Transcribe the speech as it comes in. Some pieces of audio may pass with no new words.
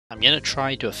I'm gonna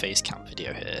try do a face cam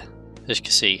video here. As you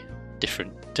can see,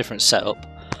 different setup.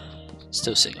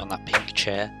 Still sitting on that pink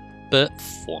chair, but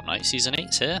Fortnite Season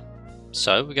 8's here.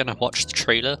 So we're gonna watch the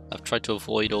trailer. I've tried to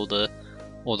avoid all the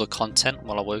content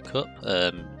while I woke up.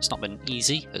 It's not been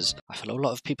easy, as I follow a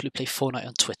lot of people who play Fortnite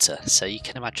on Twitter, so you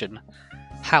can imagine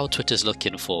how Twitter's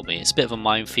looking for me. It's a bit of a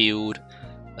minefield,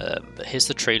 but here's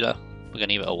the trailer. We're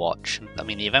gonna give it a watch. I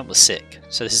mean, the event was sick,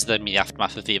 so this is then the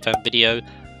aftermath of the event video,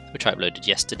 which I uploaded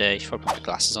yesterday. Should probably put my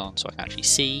glasses on so I can actually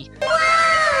see.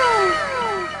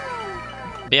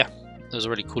 But yeah, it was a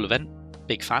really cool event.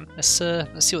 Big fan. Let's see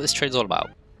what this trailer's all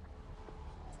about.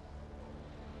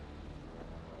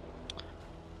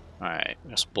 Alright,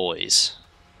 us boys.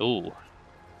 Ooh.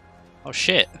 Oh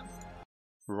shit.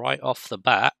 Right off the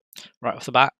bat,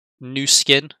 new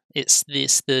skin. It's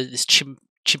this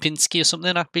Chimpinsky or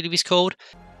something, I believe he's called.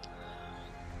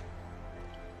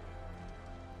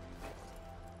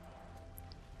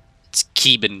 It's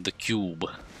Keeben the Cube.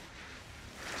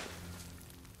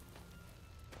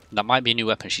 That might be a new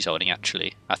weapon she's holding,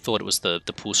 actually. I thought it was the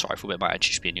pulse rifle, but it might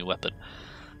actually just be a new weapon.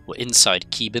 We're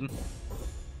inside Keeben.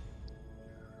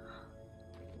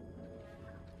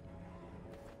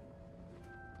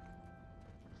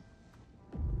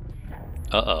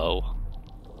 Uh-oh.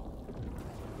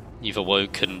 You've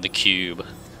awoken the cube.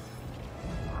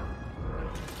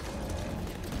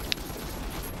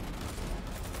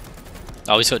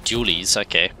 Oh, he's got dualies,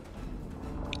 okay.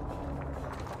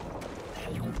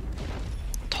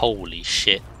 Holy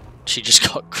shit. She just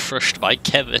got crushed by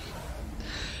Kevin.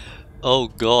 Oh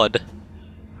god.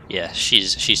 Yeah,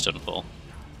 she's done for.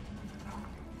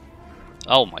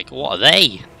 Oh my god, what are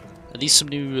they? Are these some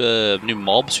new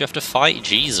mobs we have to fight?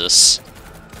 Jesus.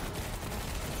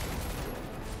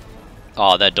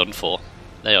 Oh, they're done for.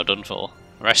 They are done for.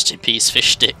 Rest in peace,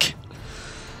 fish stick.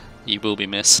 You will be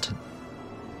missed.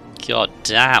 God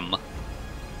damn.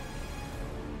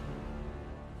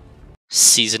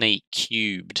 Season 8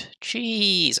 cubed.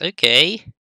 Jeez, okay.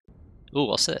 Ooh,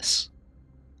 what's this?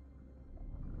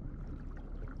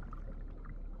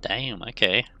 Damn,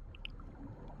 okay.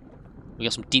 We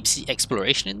got some deep sea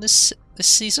exploration in this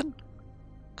season?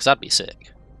 Because that'd be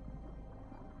sick.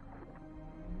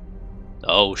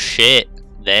 Oh shit.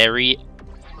 There he...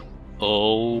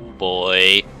 Oh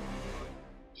boy.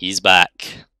 He's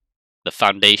back. The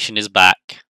Foundation is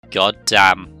back. God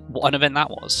damn. What an event that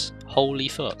was. Holy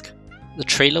fuck. The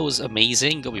trailer was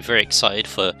amazing. Got me very excited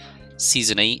for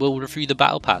Season 8. We'll review the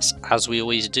Battle Pass, as we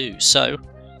always do. So,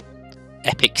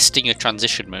 epic stinger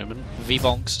transition moment.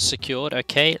 V-Bonks secured.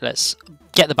 Okay, let's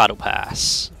get the Battle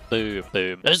Pass. Boom,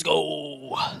 boom. Let's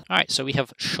go! Alright, so we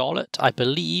have Charlotte. I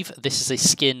believe this is a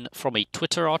skin from a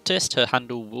Twitter artist. Her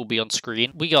handle will be on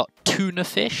screen. We got Tuna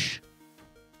Fish.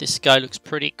 This guy looks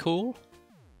pretty cool.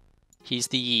 He's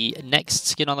the next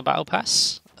skin on the Battle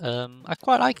Pass. I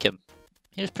quite like him.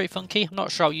 He was pretty funky. I'm not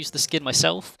sure I'll use the skin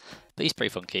myself, but he's pretty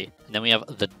funky. And then we have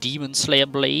the Demon Slayer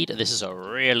Blade. This is a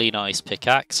really nice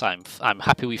pickaxe. I'm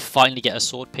happy we finally get a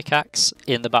sword pickaxe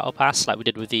in the Battle Pass, like we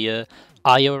did with the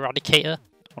Io Eradicator,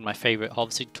 one of my favourite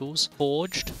harvesting tools.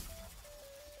 Forged.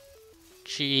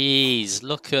 Jeez,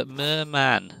 look at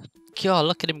Merman. God,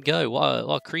 look at him go. What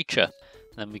a creature.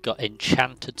 And then we got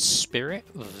Enchanted Spirit.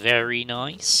 Very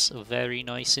nice. Very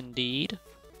nice indeed.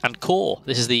 And Core.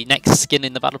 This is the next skin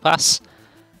in the Battle Pass.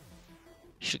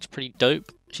 She looks pretty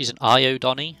dope. She's an Io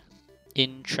Donnie.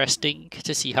 Interesting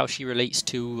to see how she relates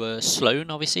to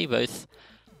Sloan, obviously. Both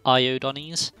Io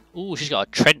Donnies. Ooh, she's got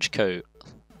a trench coat.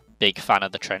 Big fan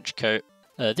of the trench coat.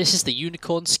 This is the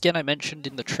unicorn skin I mentioned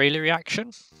in the trailer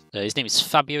reaction. His name is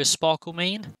Fabio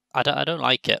Sparklemane. I don't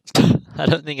like it. I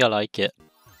don't think I like it.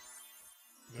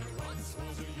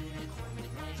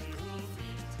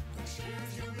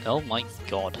 Oh my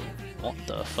god. What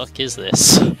the fuck is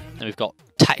this? Then we've got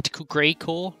Tactical Grey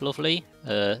Core, lovely.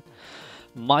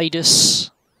 Midas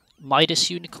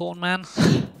Unicorn Man.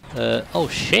 Oh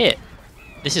shit.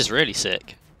 This is really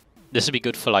sick. This would be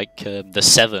good for like the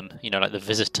 7, you know, like the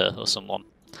Visitor or someone.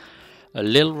 A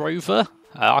Lil Rover.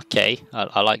 Okay,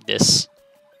 I like this.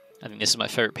 I think this is my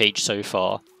favourite page so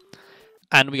far.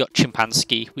 And we got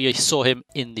Chimpanski. We saw him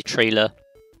in the trailer.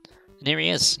 And here he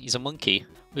is. He's a monkey.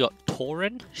 We got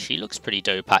Tauren. She looks pretty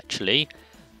dope, actually.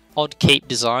 Odd cape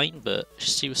design, but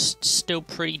she was still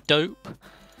pretty dope.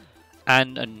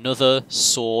 And another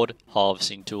sword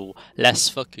harvesting tool. Let's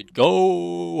fucking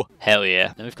go! Hell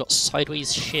yeah. Then we've got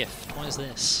Sideways Shift. What is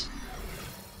this?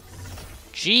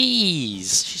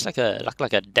 Jeez! She's like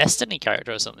a Destiny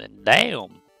character or something.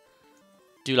 Damn!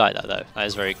 Do like that though. That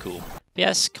is very cool. But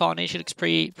yes, Carnage looks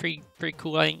pretty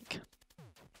cool, I think.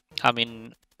 I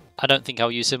mean, I don't think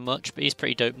I'll use him much, but he's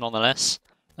pretty dope nonetheless.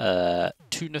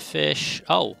 Tuna fish.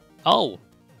 Oh, oh,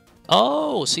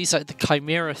 oh! So these are the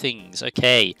chimera things.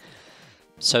 Okay,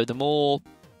 so the more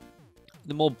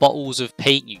bottles of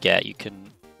paint you get, you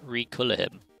can recolor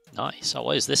him. Nice. Oh,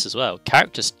 what is this as well?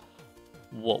 Characters.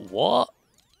 What?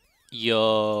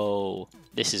 Yo,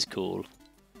 this is cool.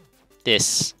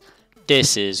 This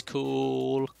is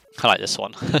cool. I like this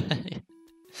one.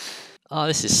 Oh,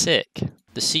 this is sick.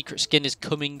 The secret skin is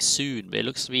coming soon, but it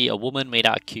looks to be a woman made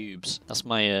out of cubes. That's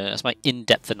my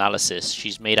in-depth analysis.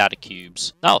 She's made out of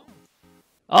cubes.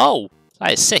 Oh,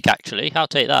 that is sick actually. I'll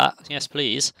take that. Yes,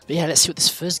 please. But yeah, let's see what this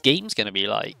first game's gonna be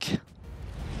like.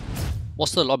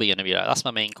 What's the lobby gonna be like? That's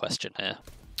my main question here.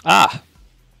 Ah,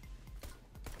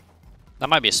 that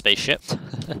might be a spaceship.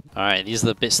 All right, these are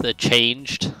the bits that are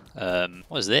changed.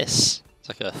 What is this? It's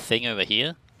like a thing over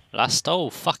here. Oh,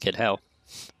 fucking hell.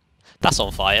 That's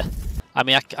on fire. I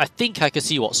mean, I think I can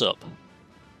see what's up.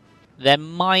 There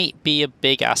might be a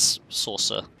big-ass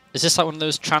saucer. Is this like one of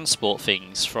those transport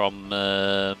things from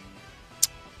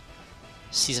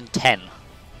Season 10?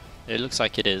 It looks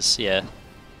like it is, yeah.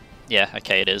 Yeah,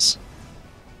 okay, it is.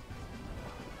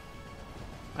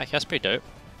 Okay, that's pretty dope.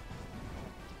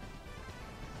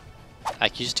 I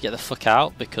can just get the fuck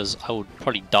out because I would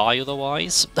probably die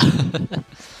otherwise. I'm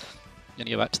gonna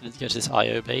go back to go to this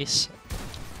IO base.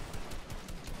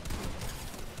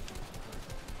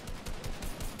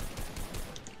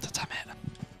 Damn it!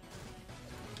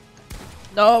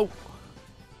 No!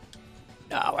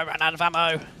 No, I ran out of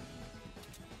ammo.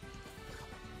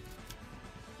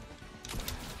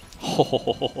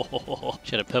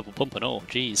 She had a purple pump and all.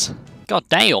 Jeez. God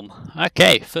damn.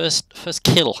 Okay, first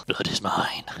kill. Blood is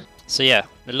mine. So yeah,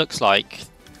 it looks like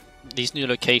these new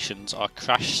locations are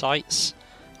crash sites.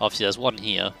 Obviously there's one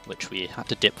here, which we had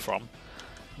to dip from.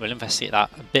 We'll investigate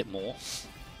that a bit more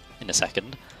in a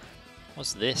second.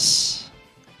 What's this?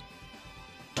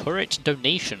 Turret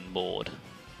donation board.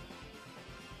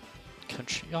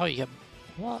 Country. Oh, you get.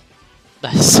 What?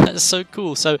 That's so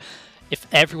cool. So if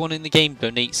everyone in the game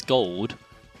donates gold,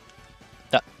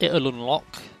 that it'll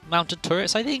unlock mounted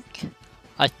turrets, I think.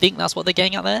 I think that's what they're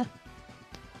getting at there.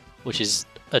 Which is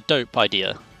a dope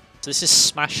idea. So this is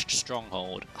Smashed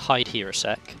Stronghold. Hide here a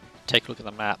sec. Take a look at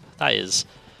the map. That's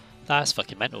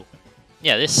fucking mental.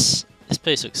 Yeah, this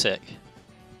place looks sick.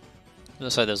 It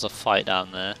looks like there's a fight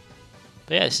down there.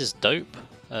 But yeah, this is dope.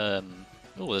 Oh,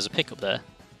 there's a pickup there.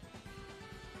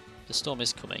 The storm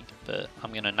is coming, but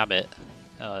I'm gonna nab it.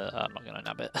 I'm not gonna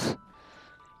nab it.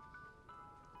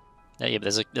 Yeah, but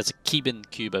there's a Keybin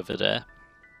cube over there.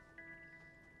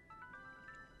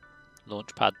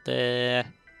 Launch pad there.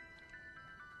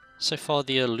 So far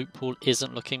the loot pool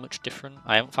isn't looking much different.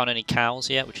 I haven't found any cows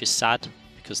yet, which is sad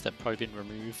because they've probably been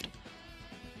removed.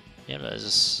 Yeah,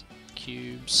 there's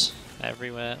cubes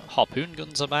everywhere. Harpoon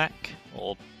guns are back,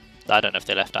 or I don't know if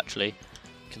they left actually.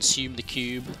 Consume the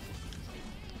cube.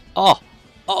 Oh,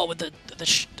 with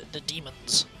the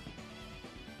demons.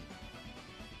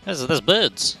 There's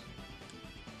birds.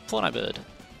 Fortnite bird.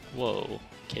 Whoa.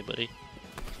 Okay, buddy.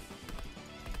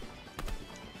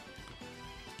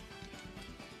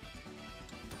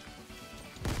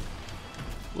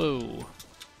 Whoa.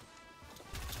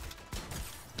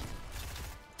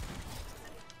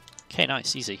 Okay,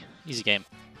 nice, easy game.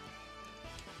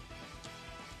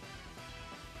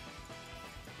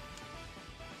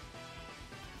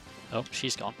 Oh,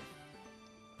 she's gone.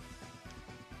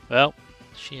 Well,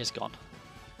 she is gone.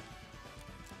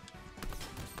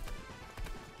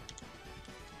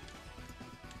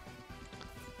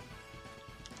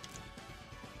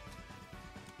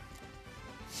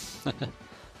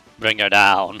 Bring her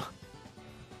down.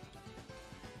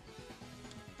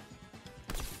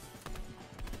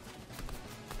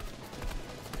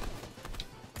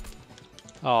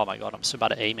 Oh my god, I'm so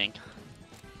bad at aiming.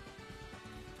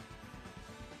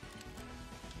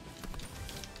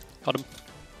 Got him.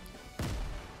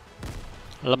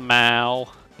 Lamau.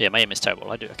 Yeah, my aim is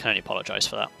terrible. I can only apologise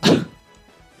for that.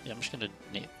 Yeah, I'm just gonna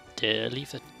need to leave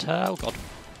the towel. God,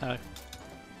 no.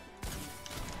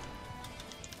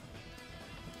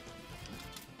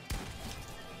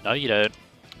 No, you don't.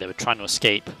 They were trying to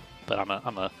escape, but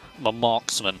I'm a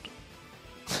marksman,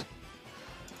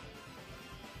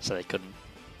 so they couldn't.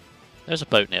 There's a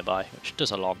boat nearby, which does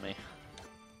alarm me.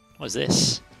 What is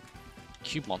this?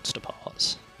 Cube monster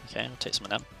parts. Okay, I'll take some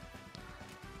of them.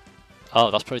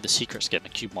 Oh, that's probably the secret skin, the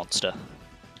cube monster.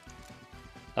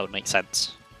 That would make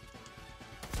sense.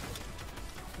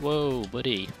 Whoa,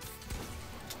 buddy.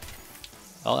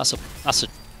 Oh, that's a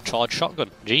charged shotgun.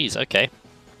 Jeez, okay.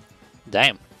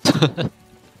 Damn.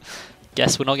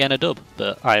 Guess we're not getting a dub,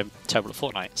 but I am terrible at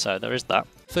Fortnite, so there is that.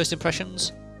 First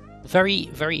impressions, Very,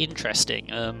 very interesting.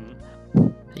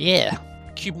 Yeah,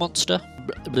 Cube Monster,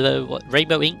 what,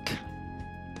 Rainbow Ink.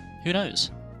 Who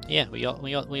knows? Yeah, we got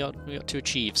 2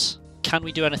 achieves. Can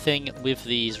we do anything with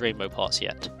these rainbow parts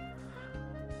yet?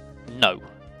 No,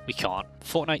 we can't.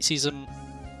 Fortnite Season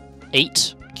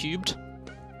 8 cubed.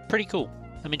 Pretty cool.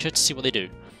 I'm interested to see what they do.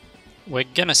 We're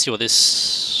gonna see what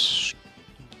this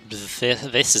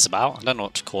is about. I don't know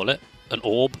what to call it. An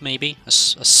orb, maybe? A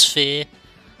sphere?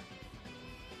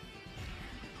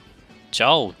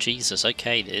 Oh, Jesus,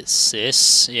 okay, it's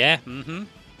this, yeah,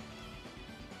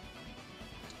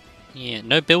 Yeah,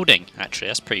 no building, actually,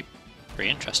 that's pretty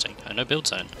interesting. No build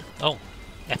zone. Oh,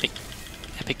 epic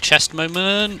chest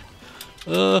moment!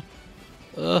 I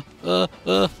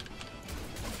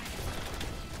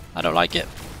don't like it.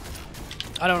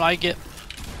 I don't like it.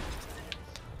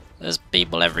 There's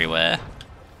people everywhere.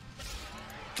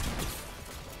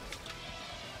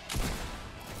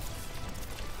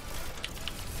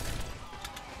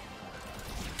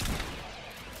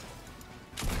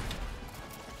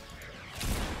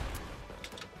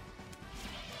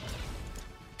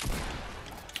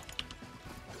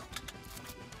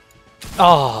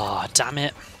 Oh, damn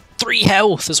it. 3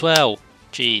 health as well.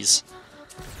 Jeez.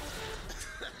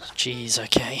 Jeez,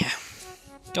 okay.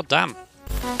 God damn.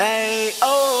 Hey,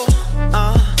 oh,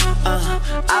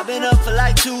 I've been up for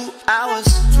like 2 hours.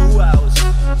 2 hours.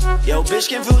 Yo, bitch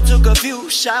came through, took a few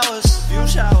showers.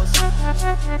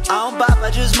 I don't buy,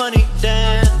 I just money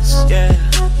dance, yeah.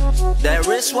 That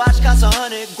wristwatch costs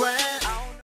 100 grand.